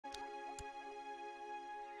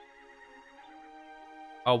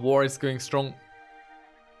Our war is going strong.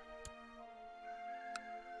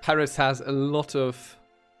 Paris has a lot of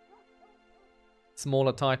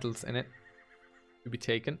smaller titles in it to be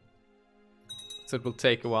taken. So it will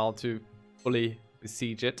take a while to fully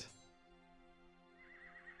besiege it.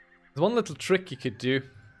 There's one little trick you could do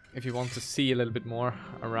if you want to see a little bit more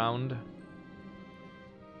around.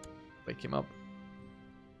 Wake him up.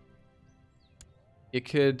 You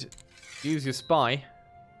could use your spy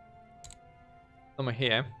somewhere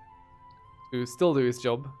here to still do his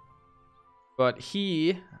job. But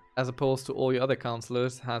he, as opposed to all your other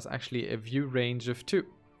councillors, has actually a view range of 2.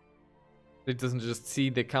 It doesn't just see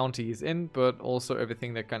the county he's in, but also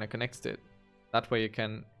everything that kind of connects to it. That way you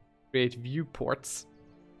can create viewports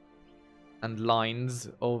and lines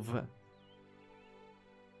of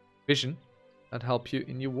vision that help you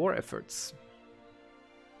in your war efforts.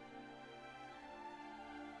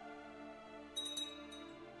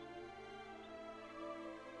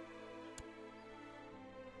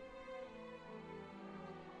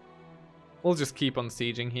 We'll just keep on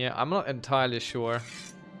sieging here. I'm not entirely sure.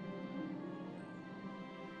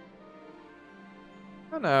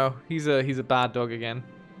 Oh no, he's a bad dog again.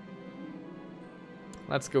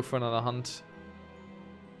 Let's go for another hunt.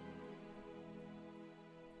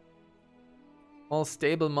 While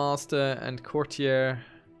stable master and courtier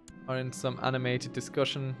are in some animated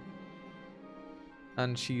discussion,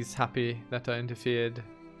 and she's happy that I interfered.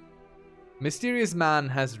 Mysterious man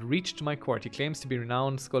has reached my court. He claims to be a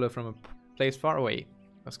renowned scholar from a place far away. He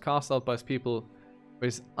was cast out by his people for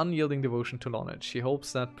his unyielding devotion to knowledge. He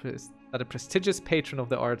hopes that a prestigious patron of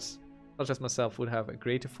the arts, such as myself, would have a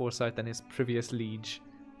greater foresight than his previous liege.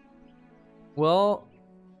 Well,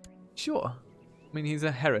 sure. I mean, he's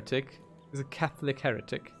a heretic. He's a Catholic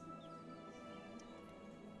heretic.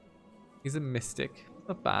 He's a mystic.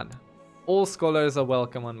 Not bad. All scholars are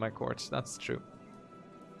welcome on my court. That's true.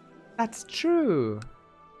 That's true.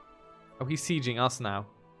 Oh, he's sieging us now.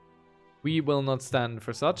 We will not stand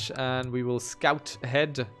for such, and we will scout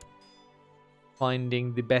ahead,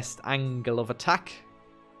 finding the best angle of attack.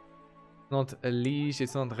 Not a liege,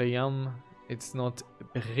 it's not Riam, it's not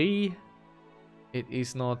Brie, it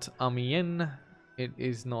is not Amiens, it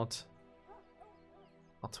is not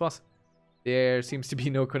Artois. There seems to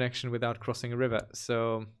be no connection without crossing a river,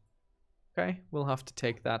 so okay, we'll have to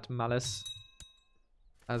take that malice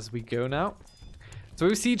as we go now. So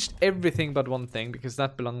we've sieged everything but one thing, because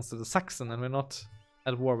that belongs to the Saxon, and we're not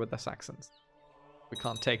at war with the Saxons. We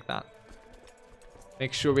can't take that.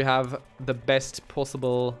 Make sure we have the best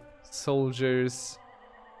possible soldiers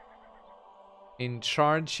in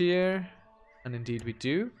charge here. And indeed we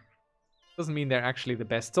do. Doesn't mean they're actually the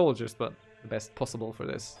best soldiers, but the best possible for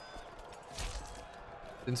this.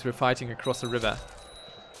 Since we're fighting across a river,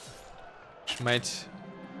 which might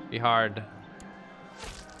be hard.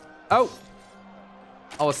 Oh!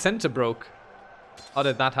 Our center broke. How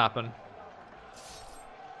did that happen?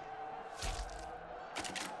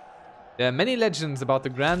 There are many legends about the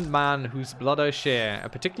grand man whose blood I share. A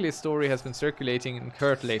particular story has been circulating in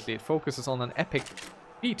Kurt lately. It focuses on an epic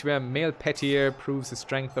feat where a male petier proves his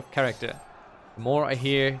strength of character. The more I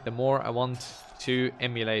hear, the more I want to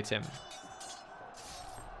emulate him.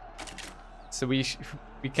 So we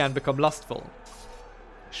can become lustful.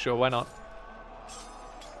 Sure, why not?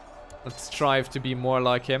 Let's strive to be more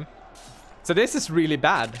like him. So this is really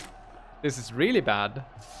bad. This is really bad.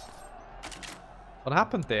 What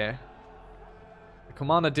happened there? The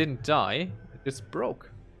commander didn't die. It just broke.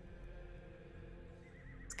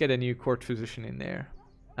 Let's get a new court physician in there.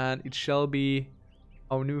 And it shall be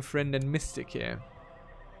our new friend and mystic here.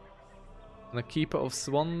 And the keeper of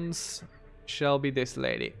swans shall be this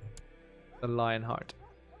lady. The Lionheart.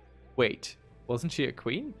 Wait, wasn't she a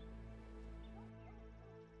queen?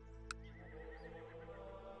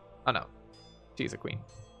 Oh no, she's a queen.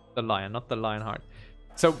 The lion, not the Lionheart.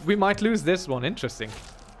 So we might lose this one. Interesting.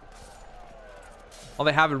 Well,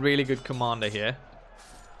 they have a really good commander here.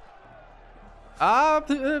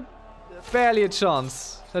 Barely a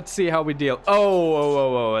chance. Let's see how we deal.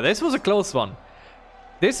 Oh, this was a close one.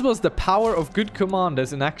 This was the power of good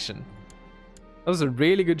commanders in action. That was a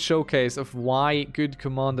really good showcase of why good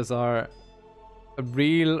commanders are a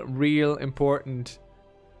real important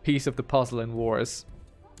piece of the puzzle in wars.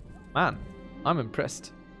 Man, I'm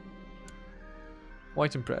impressed.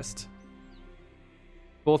 Quite impressed.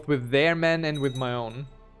 Both with their men and with my own.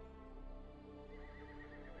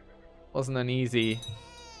 Wasn't an easy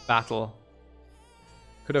battle.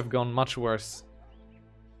 Could have gone much worse.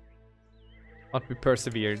 But we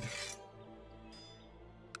persevered.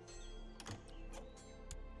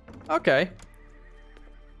 Okay.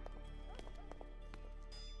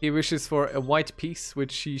 He wishes for a white piece,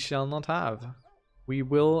 which he shall not have. We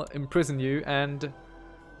will imprison you and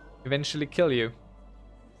eventually kill you.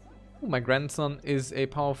 Ooh, my grandson is a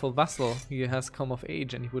powerful vassal. He has come of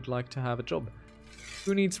age and he would like to have a job.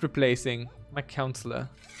 Who needs replacing? My counselor.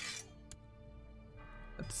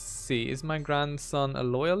 Let's see, is my grandson a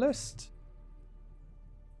loyalist?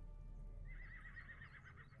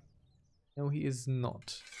 No, he is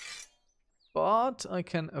not. But I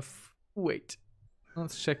can wait.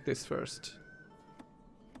 Let's check this first.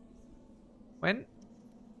 When?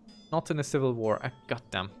 Not in a civil war.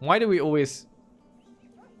 Goddamn. Why do we always...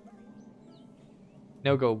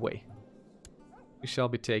 No, go away. We shall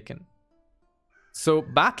be taken. So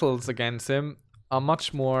battles against him are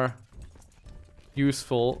much more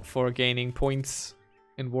useful for gaining points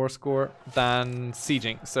in war score than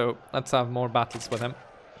sieging. So let's have more battles with him.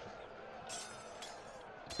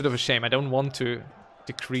 Bit of a shame. I don't want to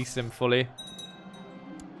decrease him fully.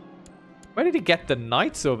 Where did he get the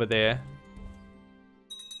knights over there?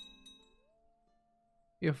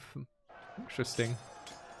 Interesting.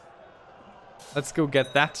 Let's go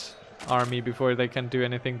get that army before they can do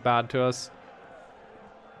anything bad to us.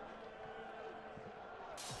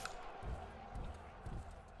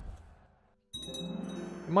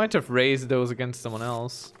 We might have raised those against someone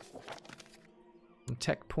else. Some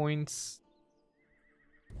tech points.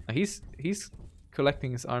 He's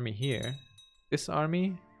collecting his army here. This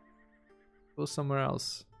army goes somewhere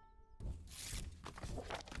else.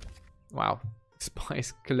 Wow.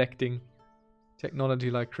 Spies collecting technology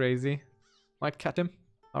like crazy. Might cut him.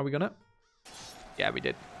 Are we gonna? Yeah, we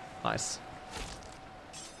did. Nice.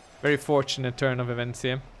 Very fortunate turn of events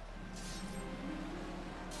here.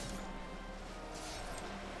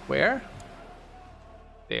 Where?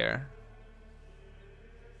 There.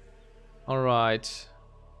 Alright.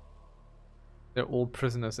 They're all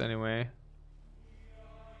prisoners anyway.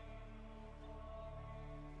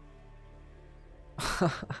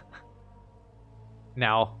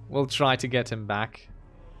 Now, we'll try to get him back.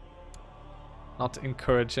 Not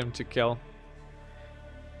encourage him to kill.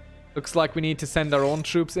 Looks like we need to send our own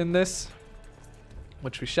troops in this.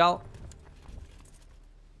 Which we shall.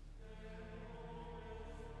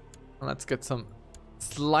 Let's get some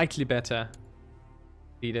slightly better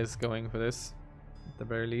leaders going for this. At the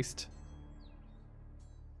very least.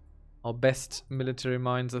 Our best military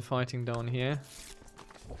minds are fighting down here.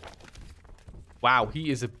 Wow, he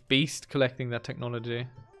is a beast collecting that technology.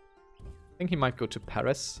 I think he might go to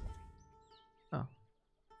Paris. Oh.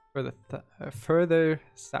 Further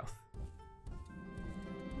south.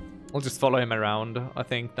 We'll just follow him around. I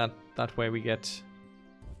think that way we get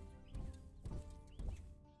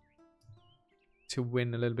to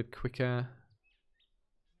win a little bit quicker.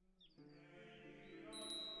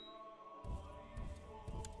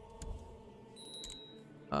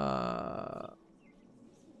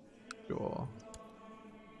 Sure.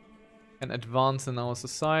 And advance in our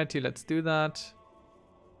society. Let's do that.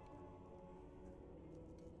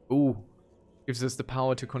 Ooh, gives us the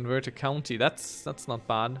power to convert a county. That's not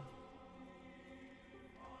bad.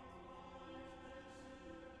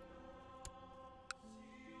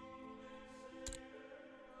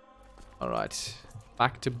 All right,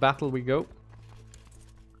 back to battle we go.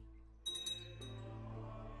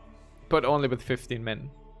 But only with 15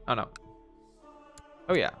 men. Oh no.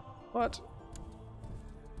 Oh yeah. What?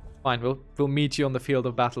 Fine, we'll meet you on the field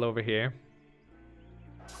of battle over here.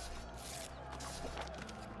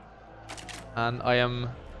 And I am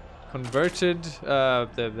converted.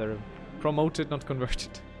 They're promoted, not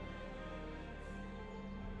converted.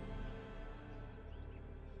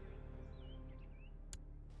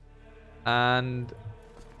 And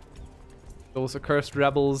those accursed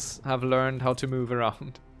rebels have learned how to move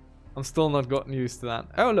around. I'm still not gotten used to that.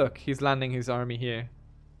 Oh look, he's landing his army here.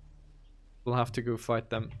 We'll have to go fight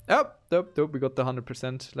them. Oh, nope, we got the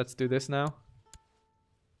 100%. Let's do this now.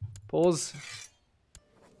 Pause.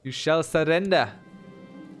 You shall surrender.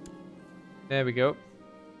 There we go.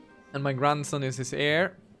 And my grandson is his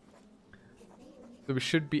heir. So we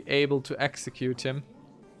should be able to execute him.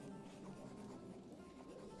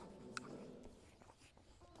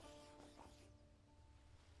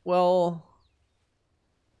 Well...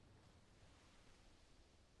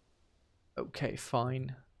 Okay,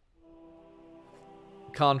 fine.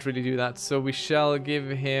 Can't really do that, so we shall give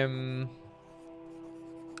him...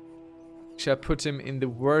 Shall put him in the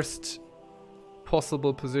worst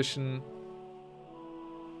possible position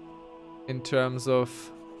in terms of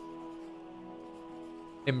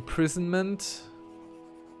imprisonment.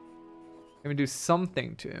 Can we do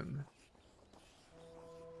something to him?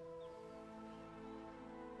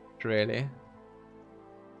 Really?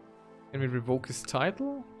 Can we revoke his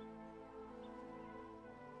title?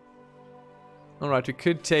 Alright, we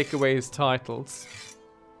could take away his titles.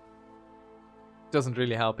 Doesn't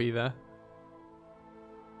really help either.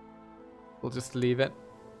 We'll just leave it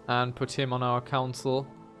and put him on our council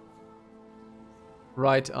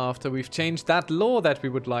right after we've changed that law that we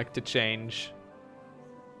would like to change.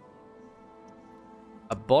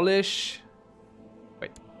 Abolish.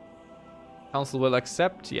 Wait. Council will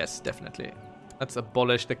accept? Yes, definitely. Let's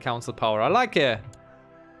abolish the council power. I like it.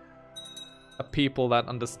 A people that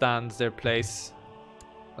understands their place.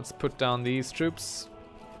 Let's put down these troops.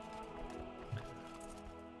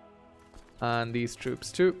 And these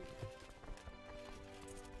troops too.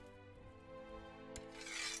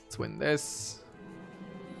 Let's win this.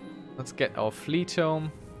 Let's get our fleet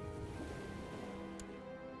home.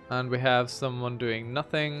 And we have someone doing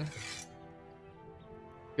nothing.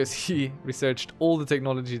 Because he researched all the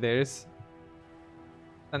technology there is.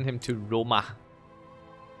 Send him to Roma.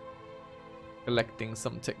 Collecting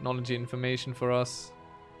some technology information for us.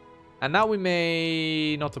 And now we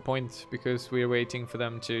may not appoint because we're waiting for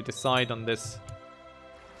them to decide on this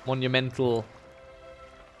monumental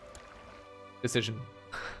decision.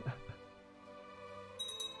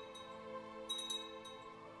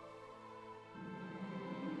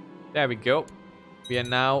 There we go. We are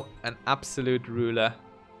now an absolute ruler.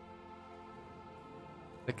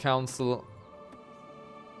 The council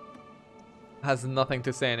has nothing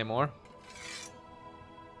to say anymore.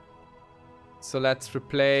 So let's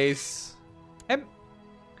replace him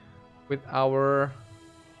with our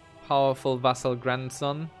powerful vassal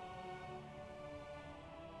grandson,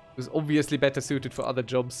 who's obviously better suited for other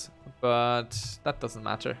jobs, but that doesn't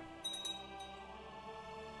matter.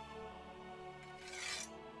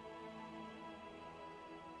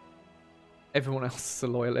 Everyone else is a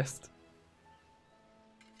loyalist.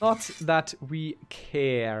 Not that we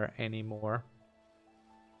care anymore.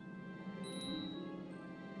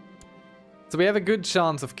 So we have a good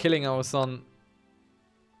chance of killing our son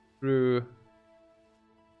through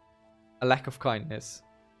a lack of kindness.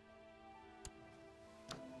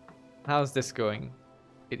 How's this going?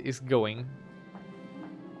 It is going.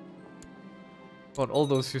 God, all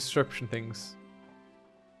those disruption things.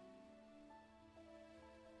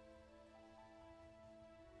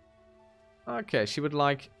 Okay, she would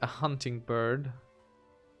like a hunting bird.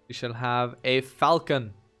 We shall have a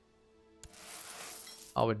falcon.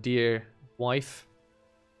 Our dear wife.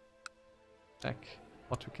 Check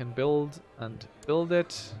what we can build and build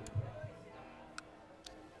it.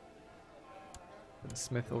 And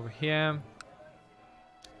smith over here.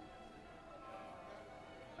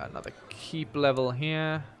 Another keep level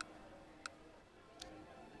here.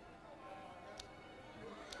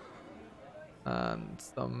 And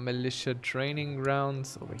some militia training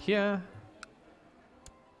grounds over here.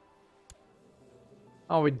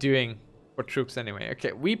 How are we doing for troops anyway?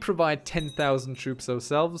 Okay, we provide 10,000 troops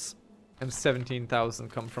ourselves. And 17,000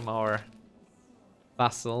 come from our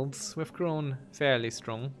vassals. We've grown fairly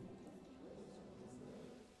strong.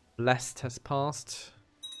 Blessed has passed.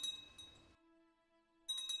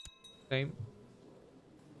 Same.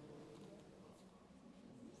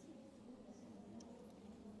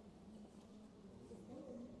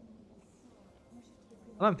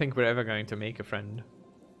 I don't think we're ever going to make a friend.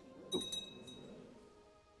 Ooh.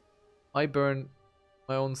 I burn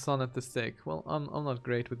my own son at the stake. Well, I'm not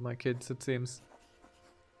great with my kids, it seems.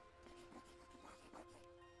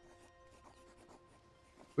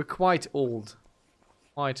 We're quite old.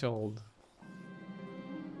 Quite old.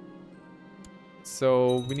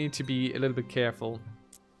 So we need to be a little bit careful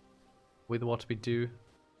with what we do.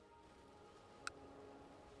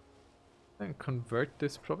 Can I convert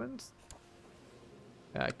this province?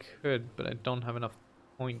 Yeah, I could, but I don't have enough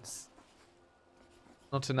points.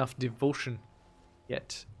 Not enough devotion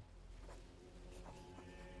yet.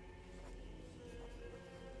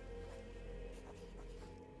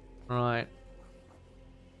 Right.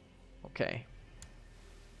 Okay.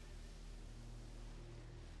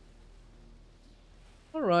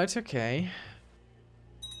 Alright, okay.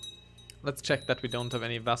 Let's check that we don't have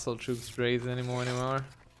any vassal troops raised anymore.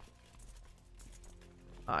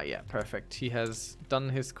 Ah, yeah, perfect. He has done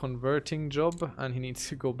his converting job and he needs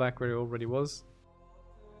to go back where he already was.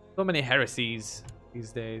 So many heresies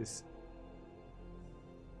these days.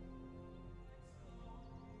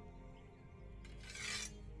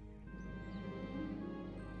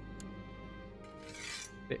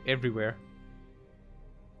 They're everywhere.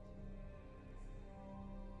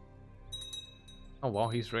 Oh wow,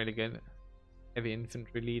 he's really good. Heavy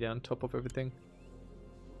infantry leader on top of everything.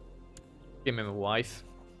 Give him a wife.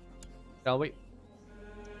 Shall we?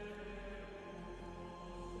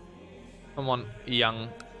 Someone young.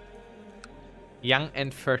 Young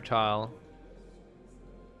and fertile.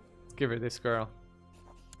 Let's give her this girl.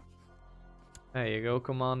 There you go,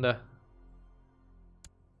 Commander.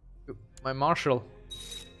 Ooh, my Marshal.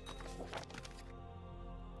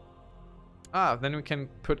 Ah, then we can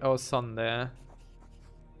put our son there.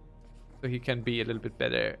 So he can be a little bit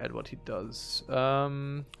better at what he does.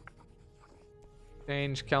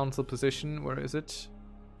 Change council position. Where is it?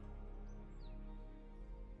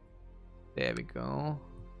 There we go.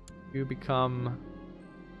 You become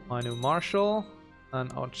my new Marshal.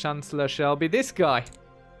 And our Chancellor shall be this guy.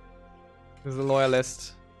 Who's a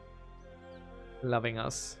loyalist. Loving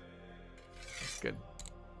us. That's good.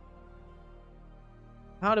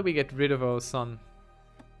 How do we get rid of our son?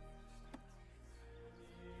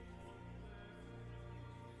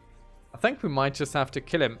 I think we might just have to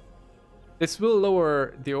kill him. This will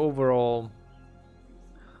lower the overall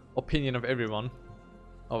opinion of everyone.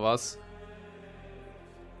 Of us.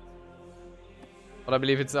 But I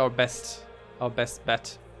believe it's our best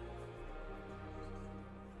bet.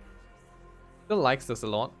 Still likes us a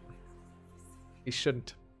lot. He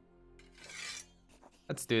shouldn't.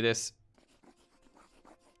 Let's do this.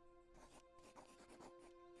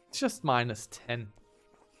 It's just -10.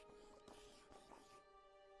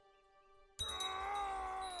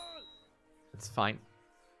 It's fine.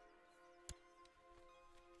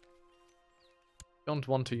 Don't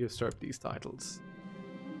want to usurp these titles.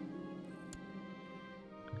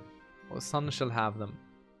 Our son shall have them.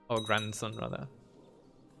 Our grandson, rather.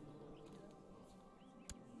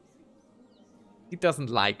 He doesn't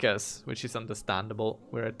like us, which is understandable.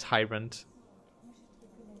 We're a tyrant.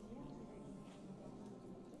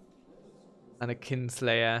 And a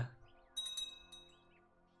kinslayer.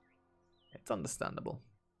 It's understandable.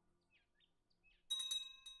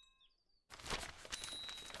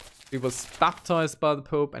 He was baptized by the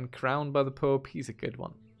Pope and crowned by the Pope. He's a good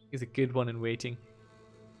one. He's a good one in waiting.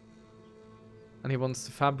 And he wants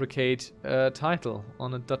to fabricate a title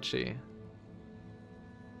on a duchy.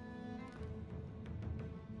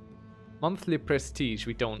 Monthly prestige,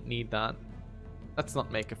 we don't need that. Let's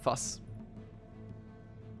not make a fuss.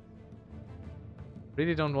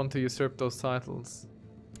 Really don't want to usurp those titles.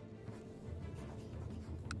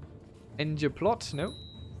 End your plot? No.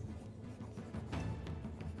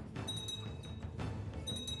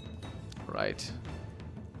 Right.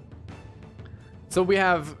 So we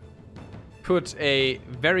have put a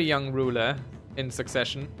very young ruler in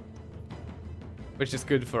succession, which is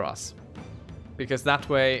good for us. Because that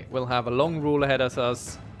way we'll have a long rule ahead of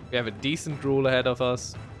us. We have a decent rule ahead of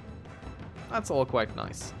us. That's all quite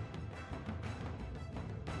nice.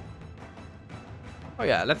 Oh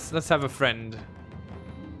yeah, let's have a friend.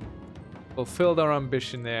 Fulfilled our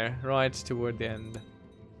ambition there, right toward the end.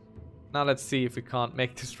 Now let's see if we can't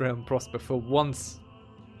make this realm prosper for once.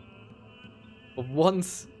 For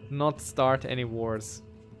once, not start any wars.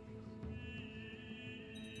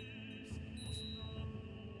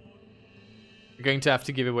 We're going to have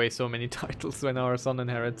to give away so many titles when our son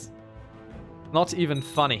inherits. Not even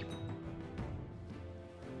funny.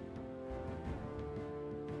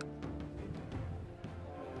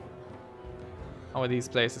 How are these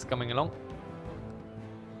places coming along?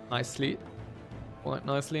 Nicely. Quite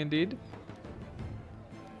nicely indeed.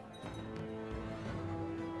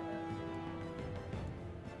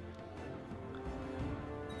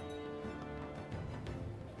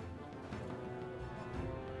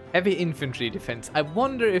 Heavy infantry defense. I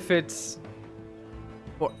wonder if it's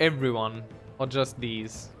for everyone or just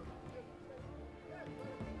these.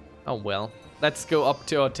 Oh well. Let's go up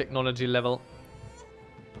to our technology level.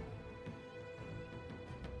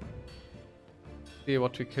 See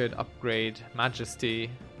what we could upgrade.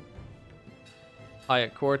 Majesty. Higher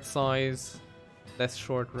court size. Less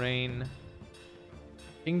short reign.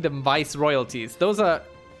 Kingdom vice-royalties. Those are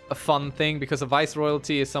a fun thing because a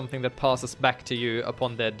vice-royalty is something that passes back to you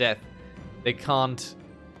upon their death. They can't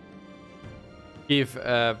give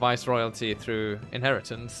vice-royalty through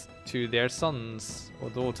inheritance to their sons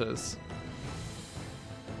or daughters.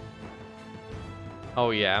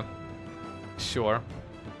 Oh yeah. Sure.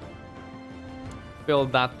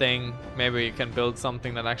 Build that thing. Maybe you can build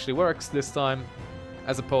something that actually works this time,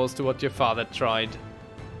 as opposed to what your father tried.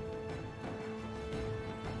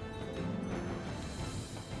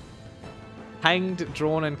 Hanged,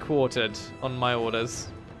 drawn, and quartered on my orders.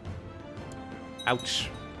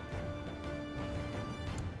 Ouch.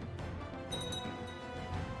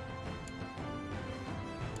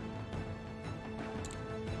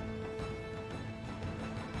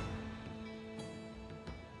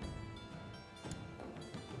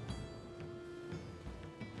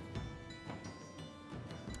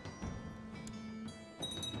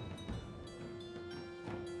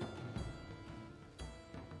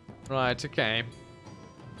 Right, okay.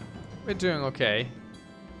 We're doing okay.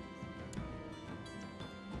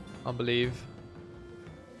 I believe.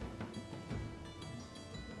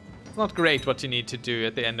 It's not great what you need to do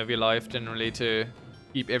at the end of your life generally to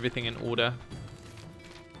keep everything in order.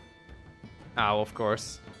 Ow, of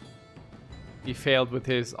course. He failed with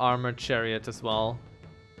his armored chariot as well.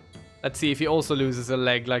 Let's see if he also loses a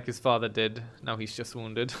leg like his father did. Now he's just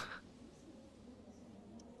wounded.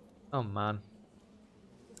 Oh man.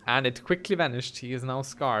 And it quickly vanished. He is now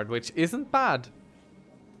scarred, which isn't bad.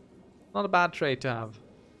 Not a bad trait to have.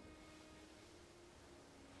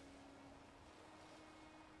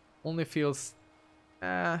 Only feels...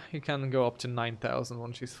 he can go up to 9,000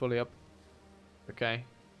 once she's fully up. Okay.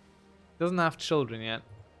 Doesn't have children yet.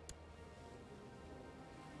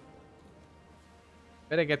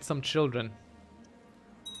 Better get some children.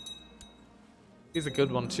 He's a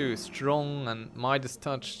good one too. Strong and Midas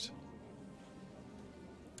touched.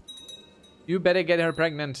 You better get her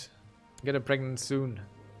pregnant. Get her pregnant soon.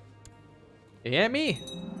 You hear me?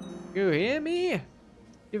 You hear me?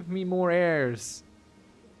 Give me more heirs.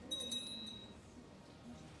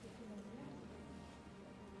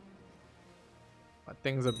 But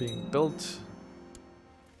things are being built.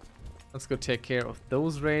 Let's go take care of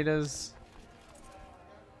those raiders.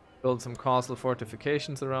 Build some castle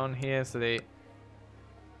fortifications around here so they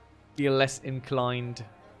feel less inclined to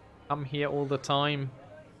come here all the time.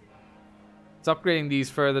 So upgrading these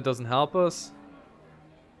further doesn't help us.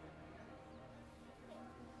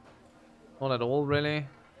 Not at all, really.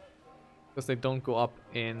 Because they don't go up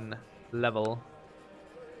in level.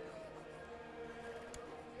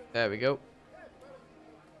 There we go.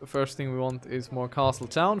 The first thing we want is more castle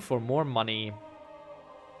town for more money.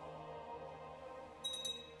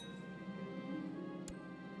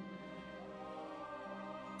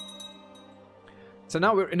 So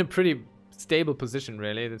now we're in a pretty stable position,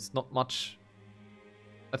 really. There's not much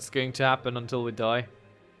that's going to happen until we die.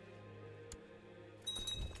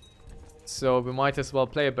 So we might as well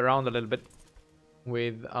play around a little bit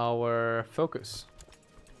with our focus.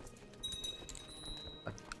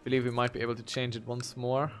 I believe we might be able to change it once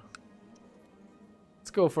more.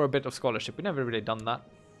 Let's go for a bit of scholarship. We've never really done that.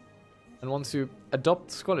 And once you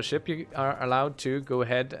adopt scholarship, you are allowed to go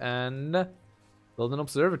ahead and build an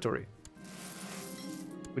observatory.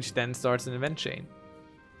 Which then starts an event chain.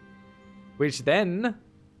 Which then,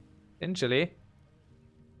 eventually,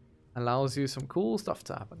 allows you some cool stuff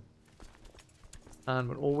to happen. And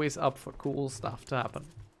we're always up for cool stuff to happen.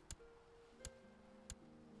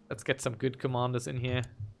 Let's get some good commanders in here.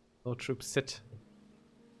 No troops sit.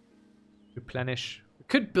 Replenish. We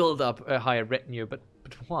could build up a higher retinue, but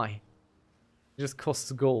why? It just costs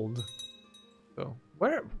gold. So,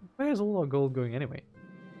 where's all our gold going anyway?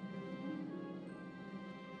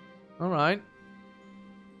 Alright.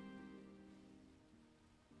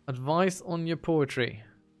 Advice on your poetry.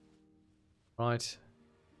 Right.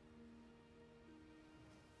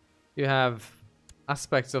 You have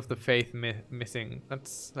aspects of the faith missing.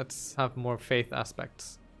 Let's have more faith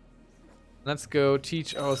aspects. Let's go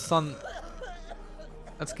teach our son.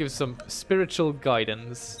 Let's give some spiritual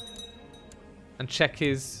guidance. And check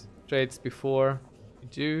his traits before we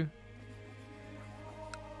do.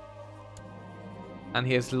 And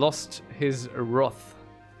he has lost his wrath.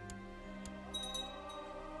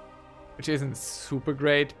 Which isn't super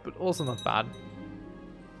great, but also not bad.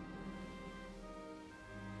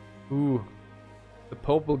 Ooh. The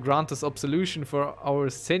Pope will grant us absolution for our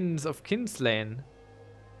sins of kinslain.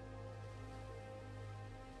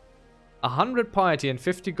 100 piety and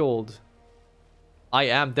 50 gold. I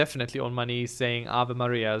am definitely on my knees saying Ave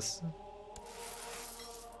Marias.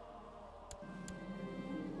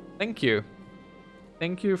 Thank you.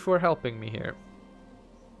 Thank you for helping me here.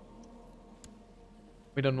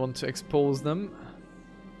 We don't want to expose them.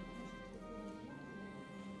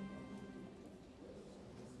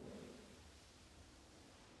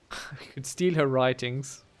 We could steal her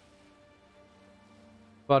writings.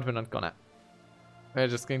 But we're not gonna. We're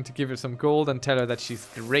just going to give her some gold and tell her that she's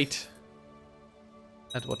great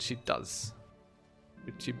at what she does.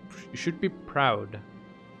 You should be proud.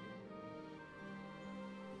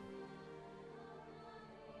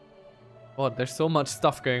 God, there's so much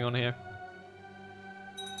stuff going on here.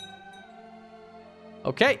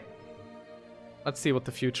 Okay. Let's see what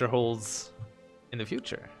the future holds in the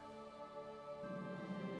future.